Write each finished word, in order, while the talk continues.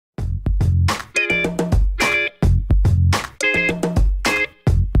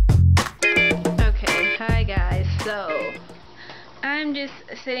I'm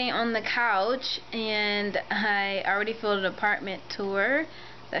just sitting on the couch, and I already filmed an apartment tour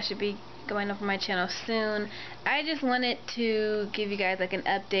that should be going up on my channel soon. I just wanted to give you guys like an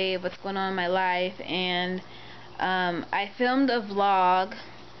update of what's going on in my life, and I filmed a vlog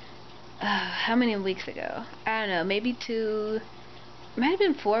how many weeks ago? I don't know, maybe it might have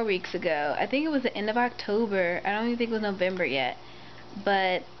been 4 weeks ago. I think it was the end of October. I don't even think it was November yet.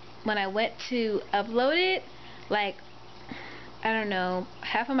 But when I went to upload it, like, I don't know,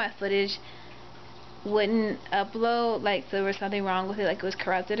 half of my footage wouldn't upload, like there was something wrong with it, like it was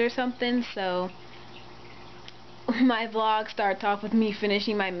corrupted or something. So my vlog starts off with me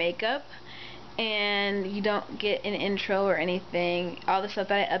finishing my makeup, and you don't get an intro or anything. All the stuff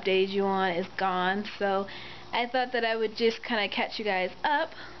that I updated you on is gone. So I thought that I would just kind of catch you guys up.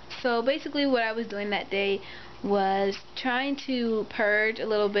 So basically what I was doing that day was trying to purge a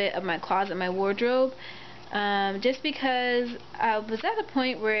little bit of my closet, my wardrobe, just because I was at a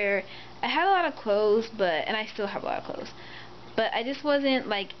point where I had a lot of clothes, and I still have a lot of clothes, but I just wasn't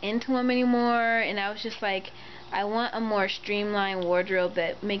like into them anymore, and I was just like, I want a more streamlined wardrobe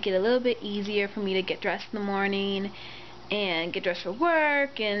that make it a little bit easier for me to get dressed in the morning and get dressed for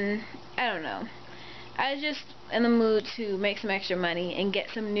work, and I don't know. I was just in the mood to make some extra money and get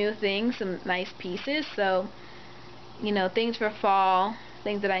some new things, some nice pieces. So, you know, things for fall,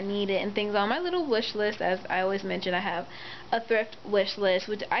 things that I needed, and things on my little wish list. As I always mention, I have a thrift wish list,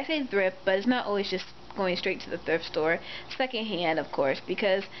 which I say thrift, but it's not always just going straight to the thrift store. Secondhand, of course,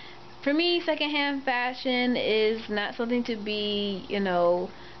 because for me, secondhand fashion is not something to be, you know,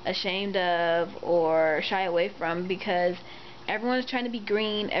 ashamed of or shy away from, because everyone's trying to be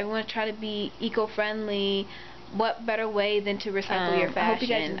green, everyone's trying to be eco-friendly. What better way than to recycle your fashion? I hope you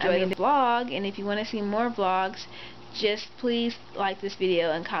guys enjoyed the vlog, and if you want to see more vlogs, just please like this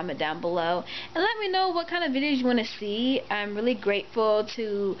video and comment down below and let me know what kind of videos you want to see. I'm really grateful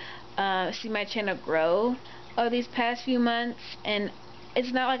to see my channel grow over these past few months, and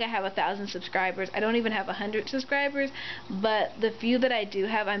it's not like I have 1,000 subscribers. I don't even have 100 subscribers, but the few that I do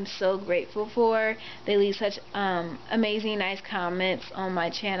have, I'm so grateful for. They leave such amazing, nice comments on my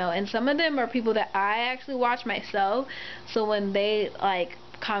channel, and some of them are people that I actually watch myself. So when they like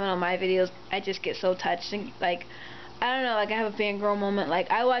comment on my videos, I just get so touched, and like, I don't know, like I have a fangirl moment. Like,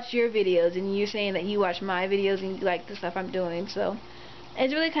 I watch your videos and you're saying that you watch my videos and you like the stuff I'm doing, so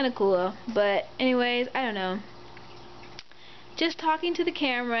it's really kind of cool. But anyways, I don't know, just talking to the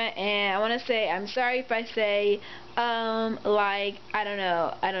camera, and I want to say I'm sorry if I say like I don't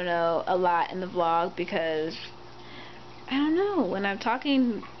know a lot in the vlog, because I don't know, when I'm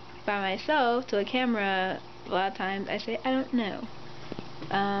talking by myself to a camera, a lot of times I say I don't know.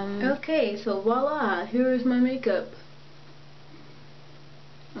 Okay, so voila, here is my makeup.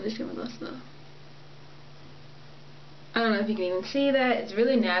 I'll just get my glasses off. I don't know if you can even see that. It's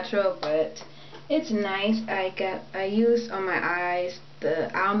really natural, but it's nice. I used on my eyes the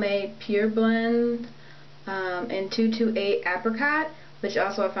Almay Pure Blend in 228 Apricot, which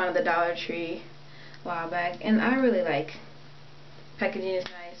also I found at the Dollar Tree a while back, and I really like. Packaging is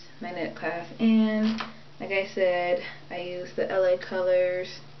nice, magnetic clasp, and like I said, I used the LA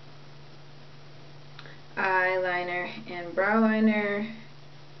Colors eyeliner and brow liner.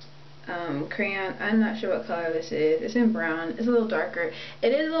 Crayon, I'm not sure what color this is. It's in brown. It's a little darker.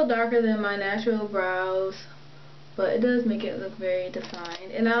 It is a little darker than my natural brows, but it does make it look very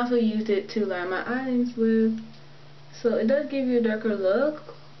defined. And I also used it to line my eyes with, so it does give you a darker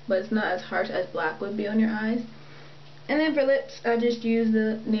look, but it's not as harsh as black would be on your eyes. And then for lips, I just used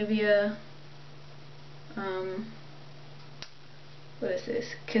the Nivea what is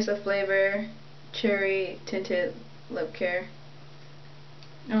this? Kiss of Flavor Cherry Tinted Lip Care.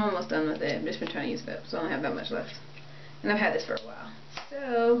 I'm almost done with it. I've just been trying to use it up, so I don't have that much left. And I've had this for a while.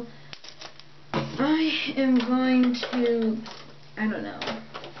 So I am going to, I don't know,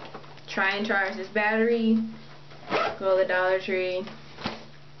 try and charge this battery. Go to the Dollar Tree.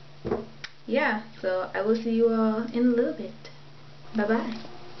 Yeah, so I will see you all in a little bit. Bye-bye.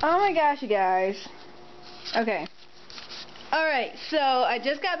 Oh my gosh, you guys. Okay. Alright, so I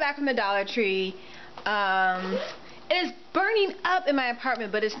just got back from the Dollar Tree. It is burning up in my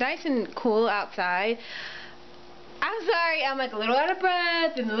apartment, but it's nice and cool outside. I'm sorry, I'm like a little out of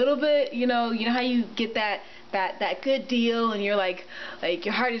breath and a little bit, you know how you get that good deal and you're like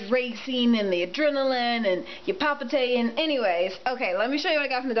your heart is racing and the adrenaline and you're palpitating. Anyways, okay, let me show you what I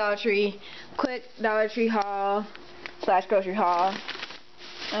got from the Dollar Tree. Quick Dollar Tree haul / grocery haul.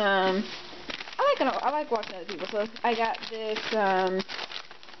 I like watching other people, so I got this, I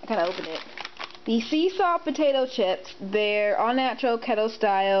kind of opened it. The sea salt potato chips. They're all natural, keto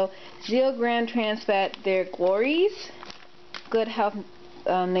style, 0 gram trans fat. They're Glories. good health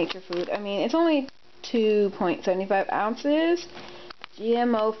nature food. I mean, it's only 2.75 ounces,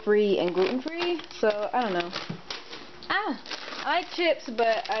 GMO free and gluten free, so I don't know. I like chips,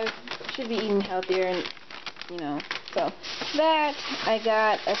 but I should be eating healthier, and you know, so that. I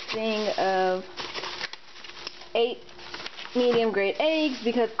got a thing of 8 medium grade eggs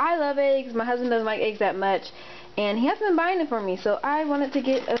because I love eggs. My husband doesn't like eggs that much, and he hasn't been buying it for me, so I wanted to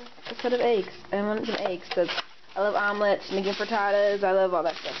get a set of eggs. I wanted some eggs because I love omelets, making frittatas, I love all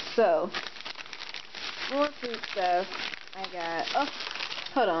that stuff. So, more food stuff. I got, oh,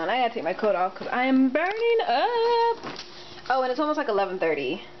 hold on, I gotta take my coat off because I am burning up. Oh, and it's almost like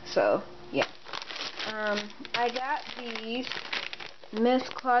 11:30, so, yeah. I got these Miss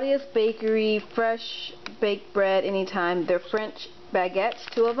Claudia's Bakery fresh baked bread anytime. They're French baguettes,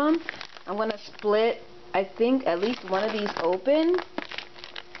 2 of them. I'm gonna split, I think, at least one of these open.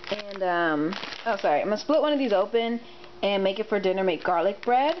 And, oh, sorry. I'm going to split one of these open and make it for dinner, make garlic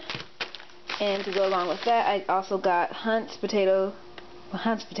bread. And to go along with that, I also got Hunt's potatoes,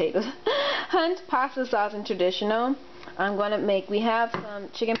 Hunt's pasta sauce and traditional. I'm going to make, we have some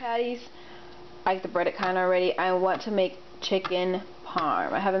chicken patties, I like the breaded kind already. I want to make chicken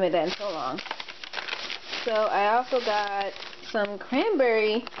parm. I haven't made that in so long. So I also got some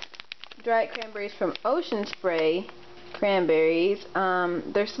dried cranberries from Ocean Spray cranberries.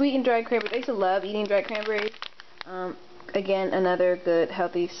 They're sweet and dried cranberries. I used to love eating dried cranberries. Again, another good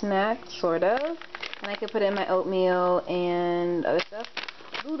healthy snack, sort of. And I could put it in my oatmeal and other stuff.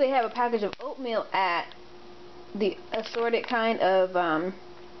 Ooh, they have a package of oatmeal at the assorted kind of,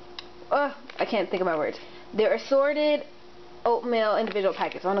 I can't think of my words. They're assorted oatmeal individual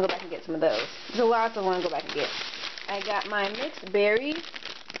packets. I want to go back and get some of those. There's lots I want to go back and get. I got my mixed berries.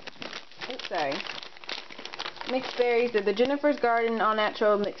 Oops, sorry. Mixed berries. They're the Jennifer's Garden all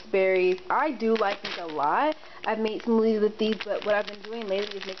natural mixed berries. I do like these a lot. I've made smoothies with these, but what I've been doing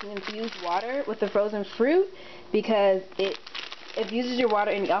lately is making infused water with the frozen fruit because it infuses your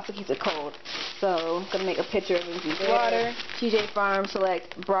water and it also keeps it cold. So I'm gonna make a picture of infused water. TJ Farm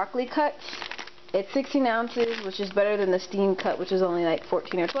Select broccoli cuts. It's 16 ounces, which is better than the steam cut, which is only like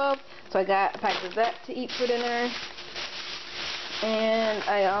 14 or 12. So I got a pack of that to eat for dinner. And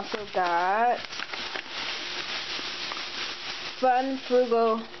I also got Fun,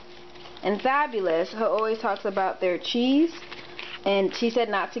 Frugal, and Fabulous, who always talks about their cheese. And she said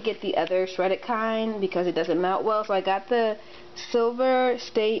not to get the other shredded kind because it doesn't melt well. So I got the Silver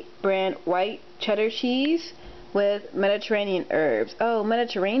State brand white cheddar cheese with Mediterranean herbs. Oh,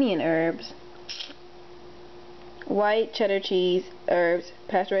 Mediterranean herbs. White cheddar cheese, herbs,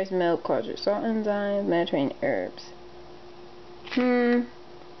 pasteurized milk, cultured salt enzymes, Mediterranean herbs.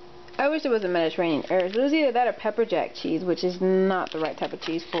 I wish it was a Mediterranean herbs. It was either that or pepper jack cheese, which is not the right type of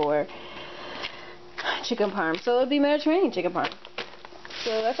cheese for chicken parm. So it would be Mediterranean chicken parm.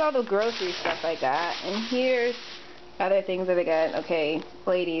 So that's all the grocery stuff I got. And here's other things that I got. Okay,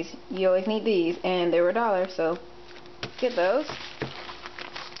 ladies, you always need these. And they were $1, so get those.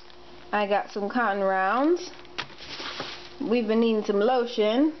 I got some cotton rounds. We've been needing some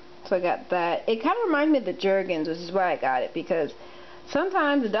lotion, so I got that. It kind of reminds me of the Jergens, which is why I got it, because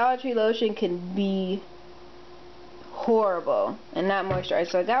sometimes the Dollar Tree lotion can be horrible and not moisturized,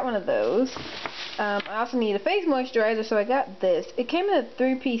 so I got one of those. I also need a face moisturizer, so I got this. It came in a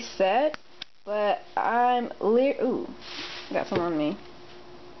 3-piece set, but I'm ooh, I got some on me.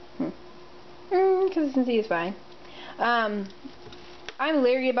 Consistency is fine. I'm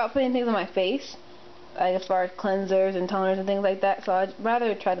leery about putting things on my face, like as far as cleansers and toners and things like that, so I'd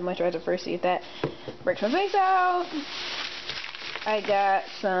rather try the moisturizer first, see if that breaks my face out. I got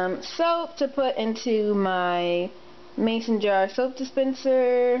some soap to put into my mason jar soap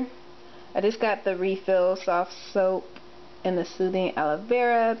dispenser. I just got the refill soft soap and the soothing aloe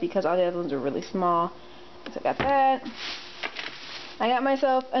vera because all the other ones are really small. So I got that. I got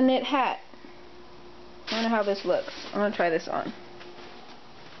myself a knit hat. I wonder how this looks. I'm gonna try this on.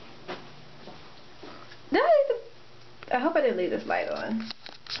 I hope I didn't leave this light on.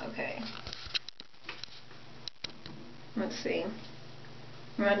 Okay. Let's see.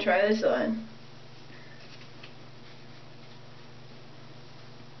 I'm gonna try this on.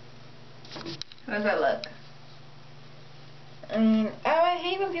 How does that look? I mean, I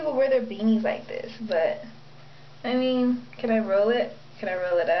hate when people wear their beanies like this, but I mean, can I roll it? Can I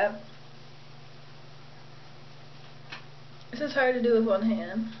roll it up? This is hard to do with one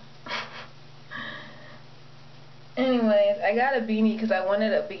hand. Anyways, I got a beanie because I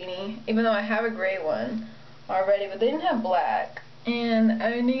wanted a beanie, even though I have a gray one already, but they didn't have black. And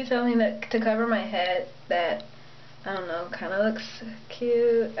I need something that to cover my head that, I don't know, kind of looks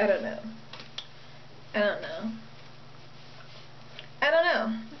cute. I don't know. I don't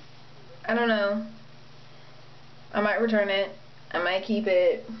know. I don't know. I might return it. I might keep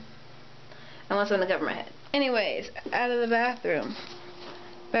it. Unless I'm gonna cover my head. Anyways, out of the bathroom.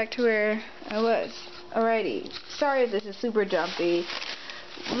 Back to where I was. Alrighty. Sorry if this is super jumpy.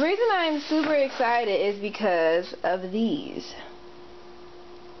 The reason I'm super excited is because of these.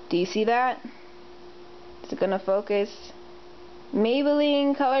 Do you see that? Is it gonna focus?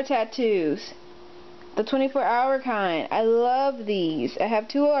 Maybelline color tattoos. The 24-hour kind. I love these. I have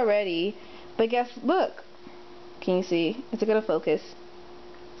 2 already. But look. Can you see? Is it gonna focus?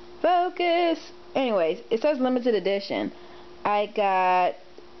 Focus! Anyways, it says limited edition. I got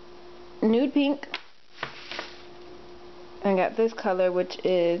nude pink. I got this color, which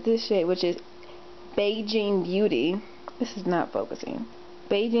is this shade, which is Beijing Beauty. This is not focusing.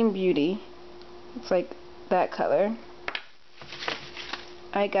 Beijing Beauty. Looks like that color.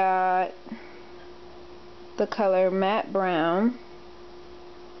 I got the color Matte Brown.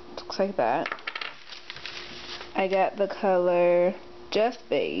 Looks like that. I got the color Just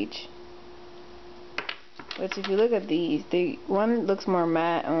Beige. Which, if you look at these, one looks more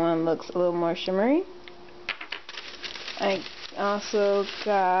matte and one looks a little more shimmery. I also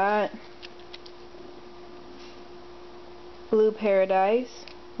got Blue Paradise,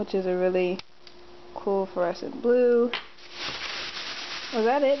 which is a really cool fluorescent blue. Was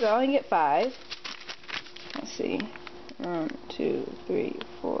that it? Did I only get 5? Let's see. 1, 2, 3,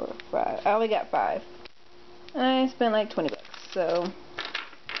 4, 5. I only got 5. And I spent like 20 bucks. So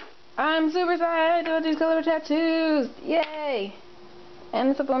I'm super excited to do these color tattoos. Yay! And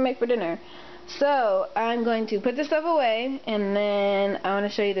it's something I'll make for dinner. So I'm going to put this stuff away, and then I want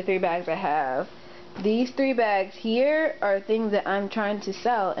to show you the 3 bags I have. These 3 bags here are things that I'm trying to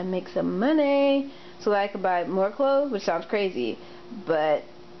sell and make some money so that I can buy more clothes, which sounds crazy, but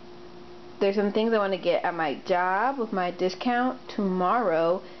there's some things I want to get at my job with my discount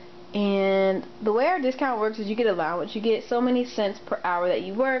tomorrow. And the way our discount works is you get allowance. You get so many cents per hour that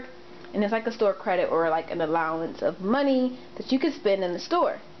you work, and it's like a store credit or like an allowance of money that you can spend in the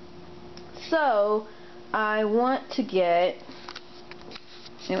store. So I want to get,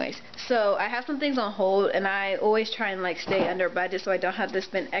 anyways, so I have some things on hold, and I always try and like stay under budget so I don't have to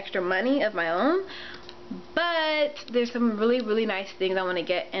spend extra money of my own. But there's some really nice things I want to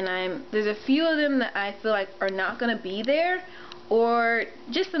get, and there's a few of them that I feel like are not going to be there, or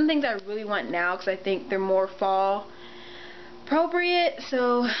just some things I really want now because I think they're more fall appropriate.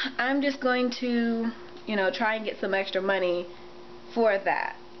 So I'm just going to, you know, try and get some extra money for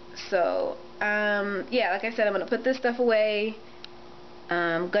that. So yeah, like I said, I'm gonna put this stuff away.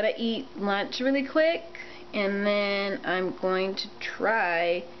 I'm gonna eat lunch really quick, and then I'm going to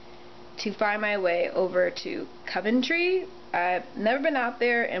try to find my way over to Coventry. I've never been out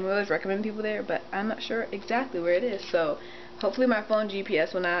there, and we always recommend people there, but I'm not sure exactly where it is. So hopefully my phone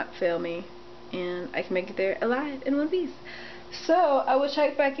GPS will not fail me, and I can make it there alive in one piece. So I will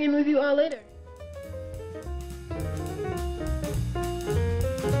check back in with you all later.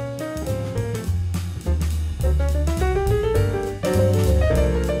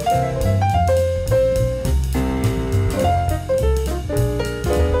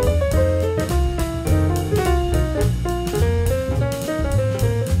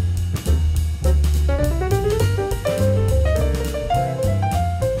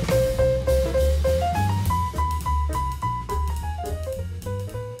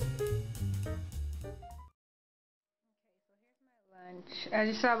 As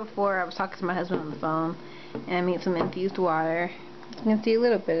you saw before, I was talking to my husband on the phone, and I made some infused water. You can see a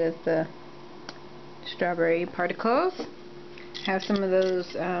little bit of the strawberry particles. Have some of those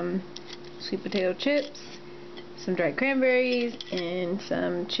sweet potato chips, some dried cranberries, and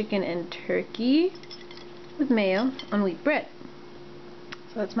some chicken and turkey with mayo on wheat bread.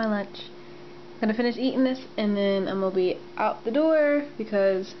 So that's my lunch. I'm gonna finish eating this, and then I'm gonna be out the door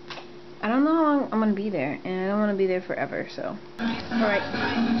because I don't know how long I'm gonna be there, and I don't want to be there forever. So, all right.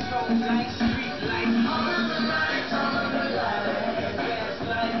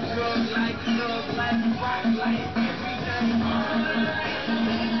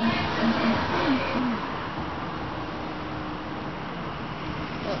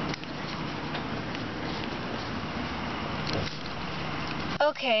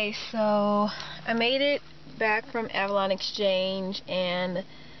 Okay, so I made it back from Avalon Exchange, and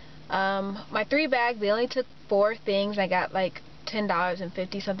my 3 bags, they only took 4 things. I got like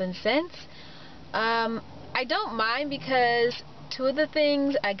 $10.50 something cents. I don't mind because 2 of the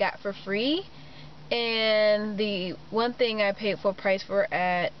things I got for free, and the one thing I paid full price for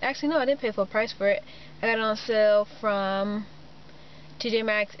at, actually no, I didn't pay full price for it. I got it on sale from TJ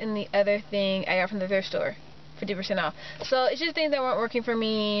Maxx, and the other thing I got from the thrift store 50% off. So it's just things that weren't working for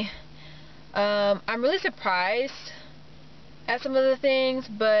me. I'm really surprised at some of the things,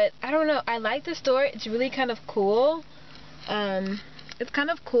 but I don't know. I like the store. It's really kind of cool. It's kind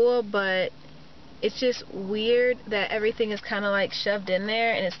of cool, but it's just weird that everything is kind of like shoved in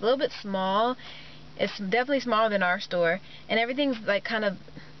there, and it's a little bit small. It's definitely smaller than our store, and everything's like kind of,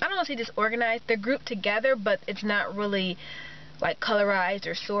 I don't want to say disorganized. They're grouped together, but it's not really like colorized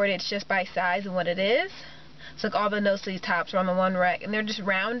or sorted. It's just by size and what it is. So like all the no-sleeve tops are on the one rack, and they're just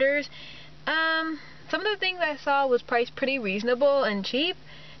rounders. Some of the things I saw was priced pretty reasonable and cheap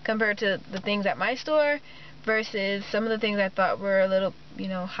compared to the things at my store, versus some of the things I thought were a little, you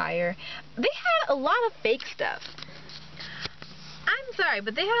know, higher. They had a lot of fake stuff. I'm sorry,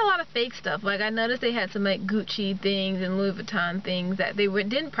 but they had a lot of fake stuff. Like, I noticed they had some like Gucci things and Louis Vuitton things that they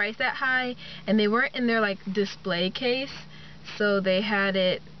didn't price that high, and they weren't in their like display case, so they had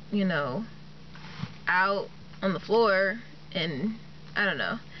it, you know, out on the floor, and I don't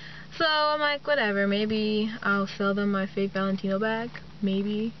know. So I'm like, whatever, maybe I'll sell them my fake Valentino bag.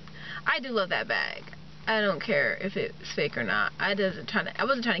 Maybe. I do love that bag. I don't care if it's fake or not. I wasn't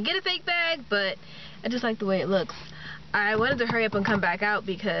trying to get a fake bag, but I just like the way it looks. I wanted to hurry up and come back out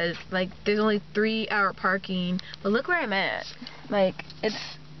because like there's only 3-hour parking, but look where I'm at. Like,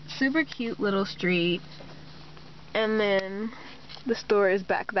 it's super cute little street, and then the store is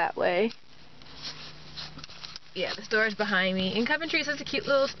back that way. Yeah, the store is behind me. And Coventry is such a cute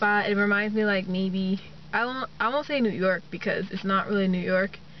little spot. It reminds me like maybe, I won't say New York because it's not really New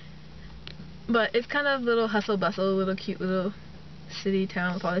York, but it's kind of little hustle bustle, little cute little city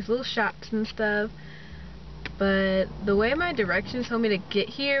town with all these little shops and stuff. But the way my directions told me to get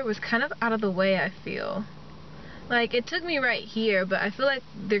here was kind of out of the way, I feel. Like, it took me right here, but I feel like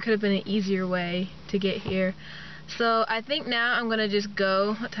there could have been an easier way to get here. So I think now I'm gonna just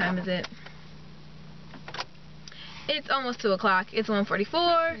go. What time is it? It's almost 2 o'clock. It's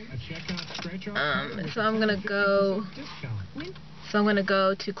 1:44. So I'm gonna go. So I'm gonna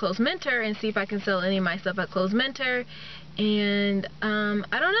go to Clothes Mentor and see if I can sell any of my stuff at Clothes Mentor. And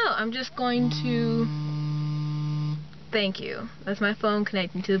I don't know. I'm just going to. Thank you. That's my phone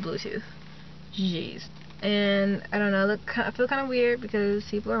connecting to the Bluetooth. Jeez. And I don't know. I feel kind of weird because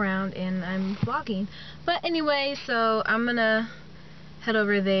people are around and I'm vlogging. But anyway, so I'm gonna head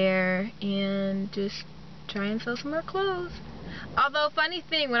over there and just try and sell some more clothes. Although, funny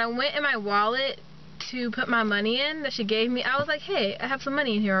thing, when I went in my wallet to put my money in that she gave me, I was like, hey, I have some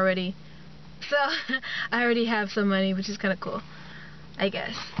money in here already. So I already have some money, which is kind of cool, I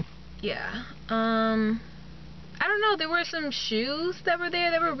guess. Yeah. I don't know, there were some shoes that were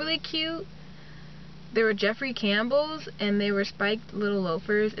there that were really cute. They were Jeffrey Campbell's, and they were spiked little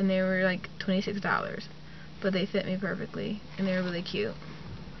loafers, and they were like $26. But they fit me perfectly, and they were really cute.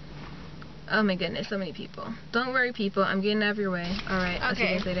 Oh my goodness, so many people. Don't worry, people, I'm getting out of your way. Alright, I'll see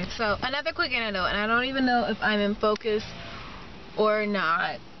you guys later. So, another quick anecdote, and I don't even know if I'm in focus or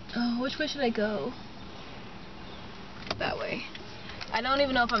not. Oh, which way should I go? That way. I don't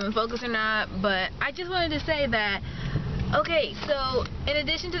even know if I'm in focus or not, but I just wanted to say that, okay, so in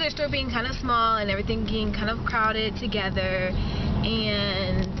addition to their store being kind of small and everything being kind of crowded together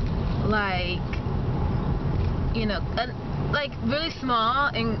and like, you know, like really small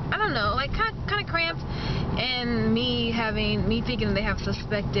and I don't know, like kind of cramped, and me thinking they have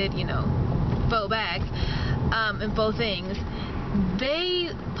suspected, you know, faux bags and faux things. They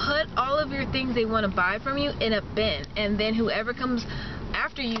put all of your things they want to buy from you in a bin, and then whoever comes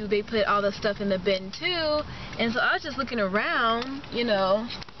after you, they put all the stuff in the bin too. And so I was just looking around, you know,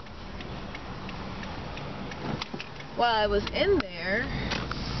 while I was in there.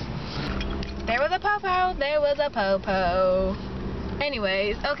 There was a po-po. There was a po-po.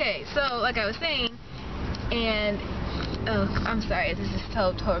 Anyways, okay, so like I was saying, and oh, I'm sorry, this is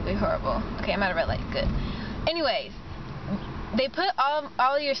so totally horrible. Okay, I'm at a red light. Good. Anyways, they put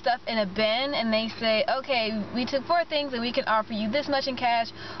all of your stuff in a bin, and they say, okay, we took 4 things and we can offer you this much in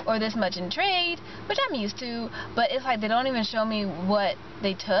cash or this much in trade, which I'm used to, but it's like they don't even show me what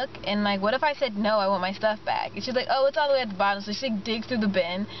they took. And like, what if I said no, I want my stuff back? And she's like, oh, it's all the way at the bottom. So she digs through the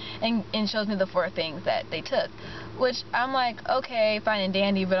bin and shows me the 4 things that they took, which I'm like, okay, fine and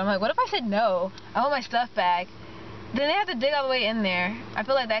dandy, but I'm like, what if I said no, I want my stuff back? Then they have to dig all the way in there. I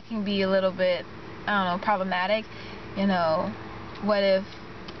feel like that can be a little bit, I don't know, problematic. You know, what if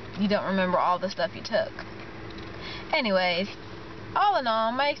you don't remember all the stuff you took? Anyways, all in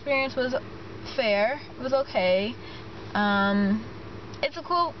all, my experience was fair. It was okay. It's a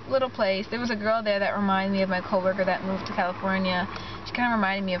cool little place. There was a girl there that reminded me of my coworker that moved to California. She kind of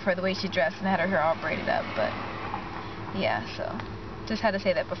reminded me of her, the way she dressed and had her hair all braided up. But yeah, so just had to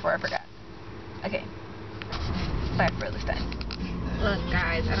say that before I forgot. Okay. Bye for this time. Look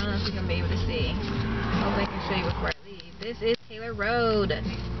guys, I don't know if you can be able to see. Hope I can show you before I leave. This is Taylor Road.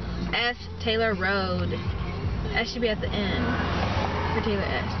 S. Taylor Road. S should be at the end for Taylor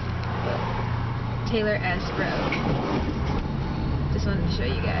S. Taylor S. Road. Just wanted to show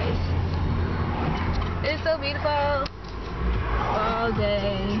you guys. It's so beautiful. All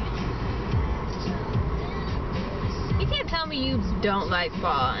day. You can't tell me you don't like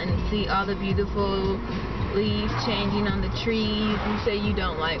fall and see all the beautiful leaves changing on the trees and say you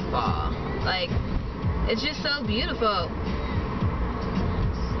don't like fall. Like, it's just so beautiful.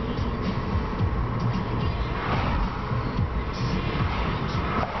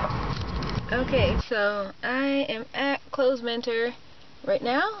 Okay, so I am at Clothes Mentor right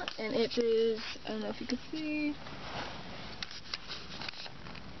now, and it is, I don't know if you can see,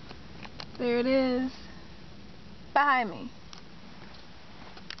 there it is, behind me.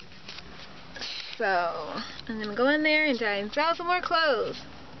 So, I'm going to go in there and try and sell some more clothes.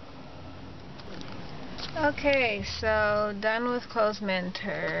 Okay, so done with Clothes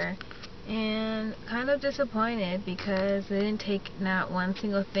Mentor, and kind of disappointed because they didn't take not one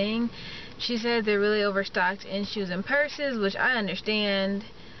single thing. She said they're really overstocked in shoes and purses, which I understand,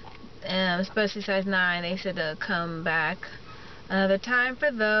 especially size 9. They said to come back another time for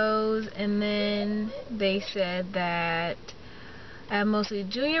those, and then they said that I have mostly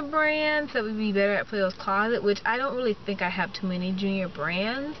junior brands that would be better at Plato's Closet, which I don't really think I have too many junior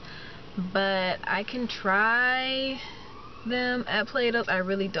brands, but I can try them at Plato's. I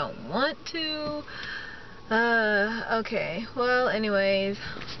really don't want to. Okay, well, anyways,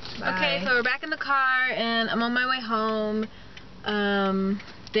 bye. Okay, so we're back in the car, and I'm on my way home.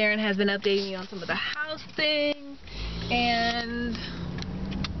 Darren has been updating me on some of the house things, and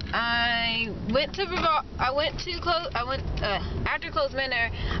I went to after Clothes Mentor,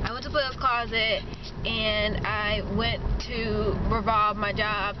 I went to Plato's Closet, and I went to Revolve, my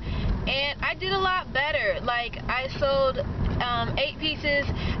job, and I did a lot better. Like, I sold 8 pieces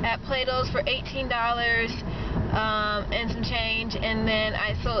at Plato's for $18 and some change, and then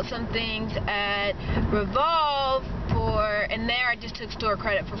I sold some things at Revolve and there I just took store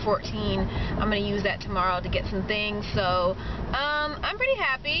credit for $14. I'm going to use that tomorrow to get some things. So I'm pretty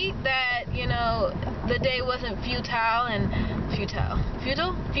happy that, you know, the day wasn't futile.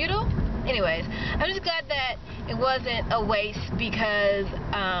 Anyways, I'm just glad that it wasn't a waste, because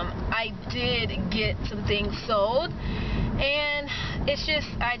I did get some things sold, and it's just,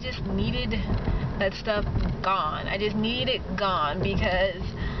 I just needed that stuff gone. I just needed it gone because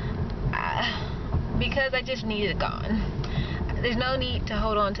I just needed it gone. There's no need to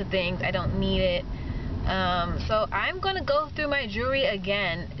hold on to things. I don't need it. So I'm gonna go through my jewelry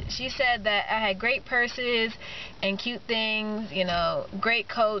again. She said that I had great purses and cute things, you know, great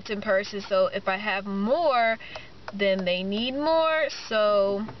coats and purses. So if I have more, then they need more.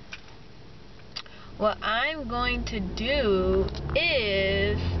 So what I'm going to do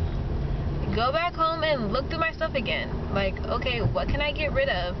is go back home and look through my stuff again. Like, okay, what can I get rid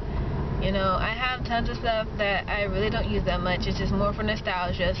of? You know, I have tons of stuff that I really don't use that much. It's just more for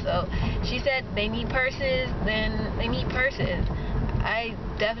nostalgia. So she said they need purses, then they need purses. I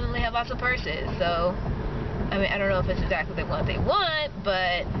definitely have lots of purses. So, I mean, I don't know if it's exactly the one they want,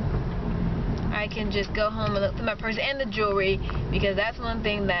 but I can just go home and look through my purse and the jewelry, because that's one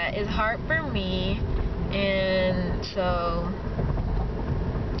thing that is hard for me. And so,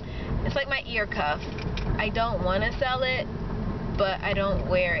 it's like my ear cuff. I don't want to sell it, but I don't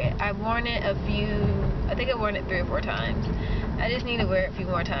wear it. I've worn it I think I've worn it 3 or 4 times. I just need to wear it a few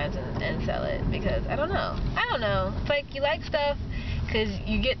more times and sell it, because I don't know. It's like you like stuff because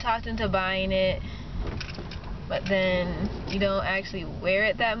you get talked into buying it, but then you don't actually wear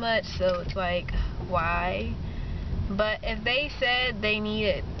it that much, so it's like, why? But if they said they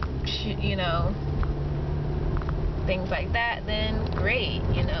needed, you know, things like that, then great,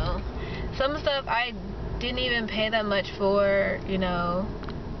 you know. Some stuff I didn't even pay that much for, you know,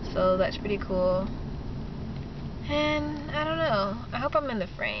 so that's pretty cool. And I don't know, I hope I'm in the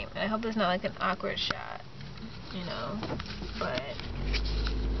frame, and I hope it's not like an awkward shot, you know, but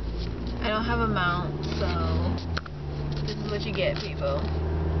I don't have a mount, so this is what you get, people.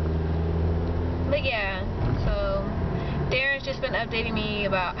 But yeah, so Darren's just been updating me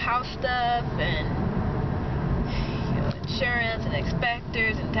about house stuff and, you know, insurance and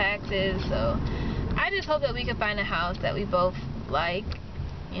inspectors and taxes, so I just hope that we can find a house that we both like,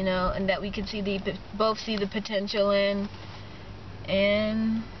 you know, and that we can both see the potential in.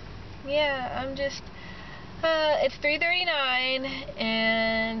 And yeah, I'm just it's 3:39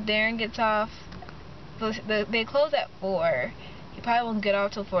 and Darren gets off. They close at 4, He probably won't get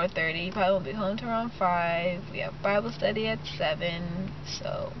off till 4:30. He probably won't be home till around 5. We have Bible study at 7.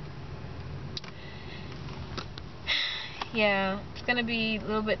 So yeah, it's gonna be a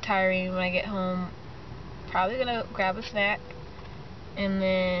little bit tiring when I get home. Probably gonna grab a snack and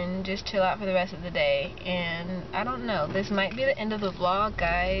then just chill out for the rest of the day. And I don't know, this might be the end of the vlog,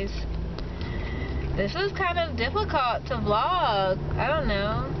 guys. This was kind of difficult to vlog. I don't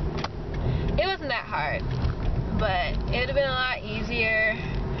know. It wasn't that hard, but it would have been a lot easier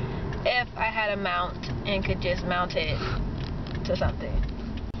if I had a mount and could just mount it to something.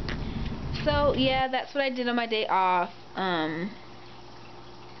 So yeah, that's what I did on my day off.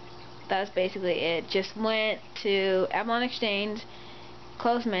 That's basically it. Just went to Avalon Exchange,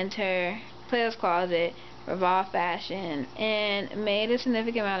 Close Mentor, Players Closet, Revolve Fashion, and made a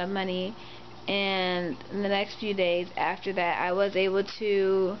significant amount of money. And in the next few days after that, I was able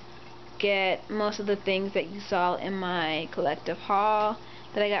to get most of the things that you saw in my collective haul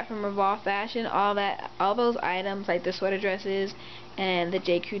that I got from Revolve Fashion. All those items, like the sweater dresses and the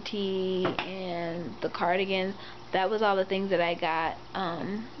JQT and the cardigans, that was all the things that I got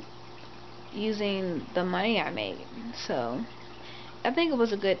using the money I made. So I think it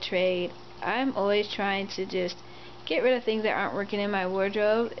was a good trade. I'm always trying to just get rid of things that aren't working in my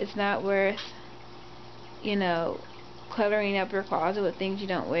wardrobe. It's not worth, you know, cluttering up your closet with things you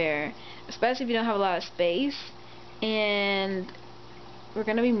don't wear, especially if you don't have a lot of space. And we're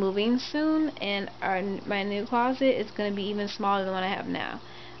gonna be moving soon, and my new closet is gonna be even smaller than what I have now,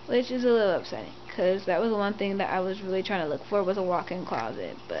 which is a little upsetting, because that was the one thing that I was really trying to look for, was a walk-in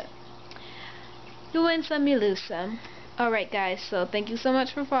closet. But you win some, you lose some. Alright guys, so thank you so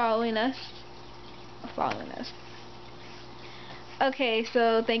much for following us. Okay,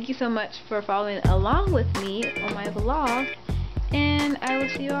 so thank you so much for following along with me on my vlog, and I will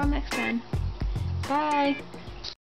see you all next time. Bye!